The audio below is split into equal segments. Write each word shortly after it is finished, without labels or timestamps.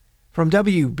From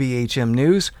WBHM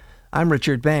News, I'm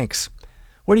Richard Banks.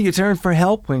 Where do you turn for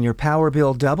help when your power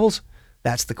bill doubles?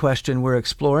 That's the question we're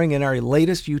exploring in our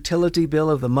latest Utility Bill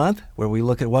of the Month, where we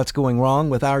look at what's going wrong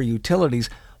with our utilities,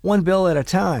 one bill at a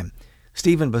time.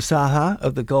 Stephen Basaha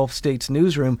of the Gulf States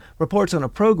Newsroom reports on a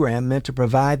program meant to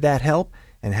provide that help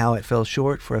and how it fell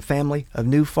short for a family of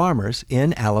new farmers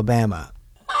in Alabama.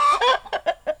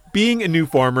 Being a new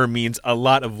farmer means a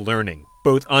lot of learning,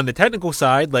 both on the technical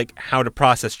side, like how to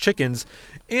process chickens,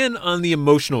 and on the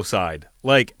emotional side,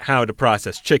 like how to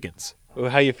process chickens. Well,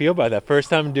 how you feel about that? First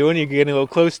time doing it, you're getting a little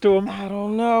close to them? I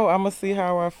don't know. I'm going to see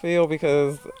how I feel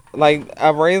because,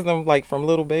 I've raised them, from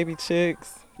little baby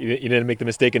chicks. You didn't make the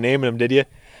mistake of naming them, did you?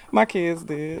 My kids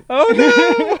did. Oh,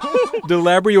 no!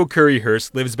 Dolabriel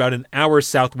Curry-Hurst lives about an hour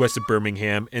southwest of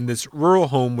Birmingham in this rural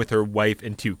home with her wife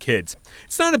and 2 kids.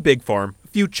 It's not a big farm, a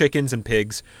few chickens and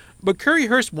pigs, but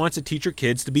Curry-Hurst wants to teach her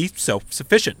kids to be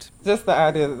self-sufficient. Just the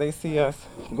idea that they see us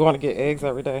going to get eggs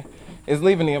every day is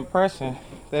leaving the impression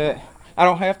that I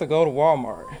don't have to go to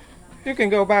Walmart. You can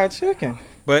go buy a chicken.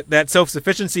 But that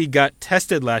self-sufficiency got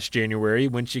tested last January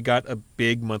when she got a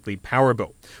big monthly power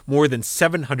bill, more than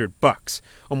 $700,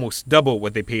 almost double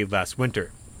what they paid last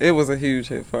winter. It was a huge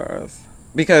hit for us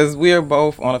because we are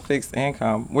both on a fixed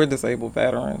income. We're disabled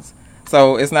veterans.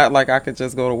 So it's not like I could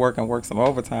just go to work and work some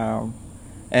overtime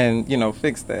and,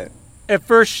 fix that. At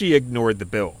first, she ignored the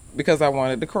bill. Because I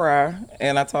wanted to cry,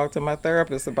 and I talked to my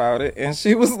therapist about it, and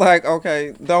she was like,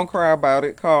 okay, don't cry about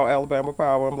it, call Alabama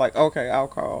Power. I'm like, okay, I'll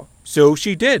call. So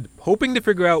she did, hoping to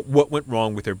figure out what went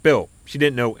wrong with her bill. She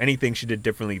didn't know anything she did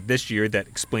differently this year that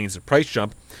explains the price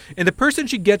jump. And the person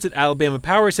she gets at Alabama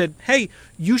Power said, hey,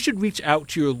 you should reach out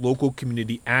to your local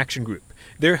community action group.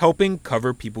 They're helping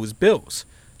cover people's bills.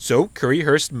 So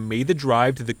Curry-Hurst made the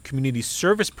drive to the community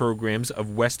service programs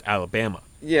of West Alabama.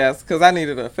 Yes, because I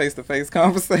needed a face-to-face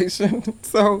conversation.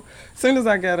 So as soon as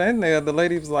I got in there, the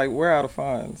lady was like, we're out of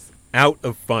funds. Out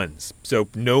of funds, so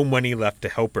no money left to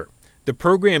help her. The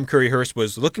program Curry-Hurst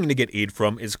was looking to get aid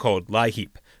from is called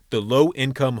LIHEAP, the Low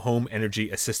Income Home Energy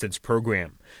Assistance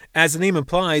Program. As the name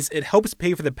implies, it helps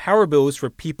pay for the power bills for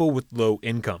people with low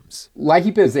incomes.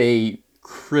 LIHEAP is a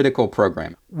critical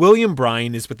program. William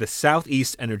Bryan is with the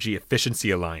Southeast Energy Efficiency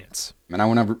Alliance. And I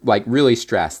want to really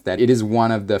stress that it is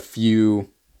one of the few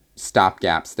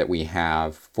stopgaps that we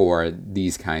have for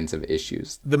these kinds of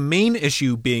issues. The main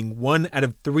issue being 1 out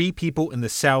of 3 people in the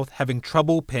South having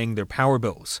trouble paying their power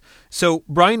bills. So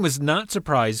Bryan was not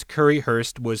surprised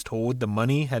Curry-Hurst was told the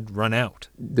money had run out.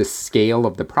 The scale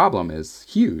of the problem is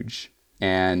huge,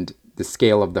 and the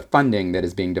scale of the funding that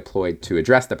is being deployed to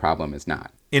address the problem is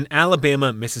not. In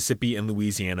Alabama, Mississippi, and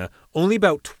Louisiana, only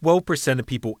about 12% of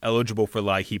people eligible for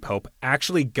LIHEAP help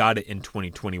actually got it in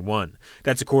 2021.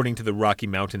 That's according to the Rocky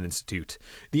Mountain Institute.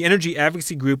 The energy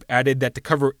advocacy group added that to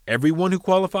cover everyone who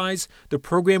qualifies, the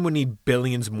program would need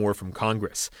billions more from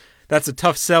Congress. That's a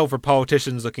tough sell for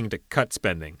politicians looking to cut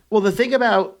spending. Well, the thing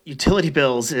about utility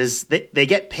bills is they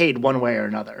get paid one way or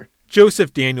another.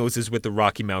 Joseph Daniels is with the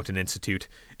Rocky Mountain Institute,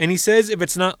 and he says if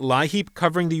it's not LIHEAP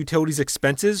covering the utility's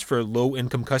expenses for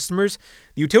low-income customers,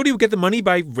 the utility will get the money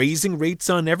by raising rates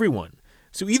on everyone.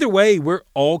 So either way, we're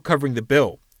all covering the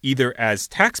bill, either as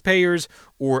taxpayers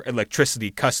or electricity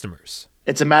customers.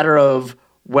 It's a matter of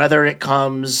whether it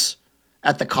comes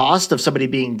at the cost of somebody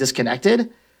being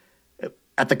disconnected,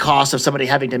 at the cost of somebody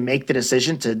having to make the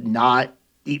decision to not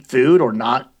eat food or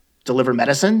not deliver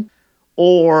medicine,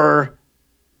 or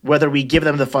whether we give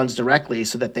them the funds directly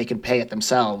so that they can pay it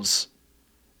themselves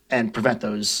and prevent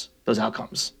those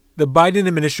outcomes. The Biden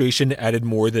administration added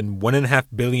more than $1.5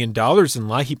 billion in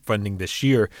LIHEAP funding this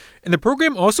year, and the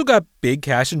program also got big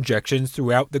cash injections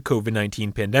throughout the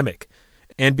COVID-19 pandemic.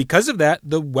 And because of that,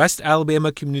 the West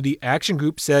Alabama Community Action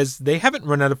Group says they haven't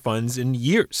run out of funds in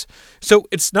years. So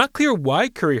it's not clear why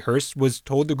Curry-Hurst was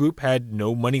told the group had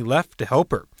no money left to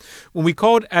help her. When we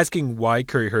called asking why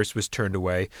Curry-Hurst was turned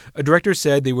away, a director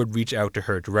said they would reach out to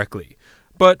her directly.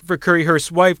 But for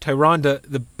Curry-Hurst's wife, Tyronda,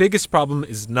 the biggest problem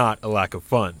is not a lack of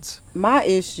funds. My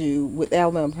issue with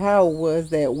Alabama Power was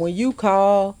that when you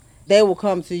call, they will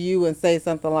come to you and say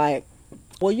something like,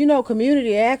 well,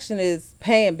 community action is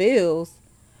paying bills.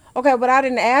 Okay, but I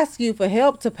didn't ask you for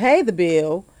help to pay the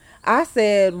bill. I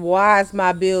said, why is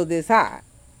my bill this high?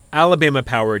 Alabama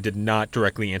Power did not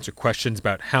directly answer questions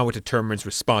about how it determines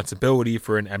responsibility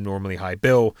for an abnormally high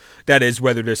bill. That is,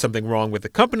 whether there's something wrong with the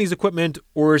company's equipment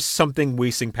or something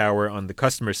wasting power on the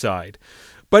customer side.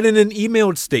 But in an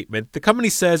emailed statement, the company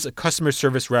says a customer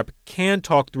service rep can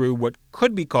talk through what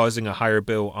could be causing a higher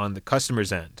bill on the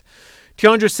customer's end.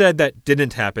 Tiandra said that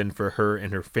didn't happen for her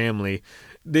and her family.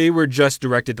 They were just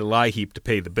directed to LIHEAP to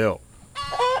pay the bill.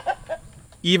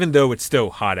 Even though it's still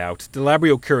hot out,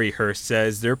 Dolabriel Curry-Hurst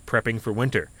says they're prepping for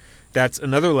winter. That's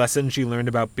another lesson she learned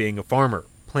about being a farmer.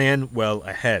 Plan well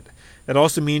ahead. That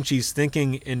also means she's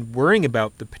thinking and worrying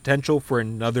about the potential for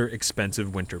another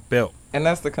expensive winter bill. And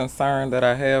that's the concern that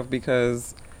I have,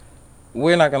 because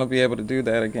we're not going to be able to do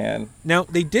that again. Now,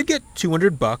 they did get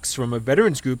 $200 from a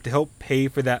veterans group to help pay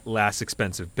for that last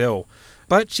expensive bill.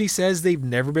 But she says they've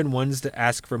never been ones to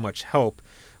ask for much help,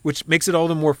 which makes it all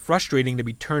the more frustrating to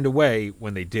be turned away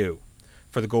when they do.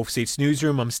 For the Gulf States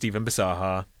Newsroom, I'm Stephen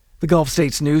Basaha. The Gulf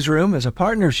States Newsroom is a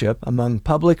partnership among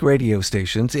public radio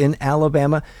stations in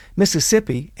Alabama,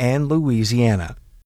 Mississippi, and Louisiana.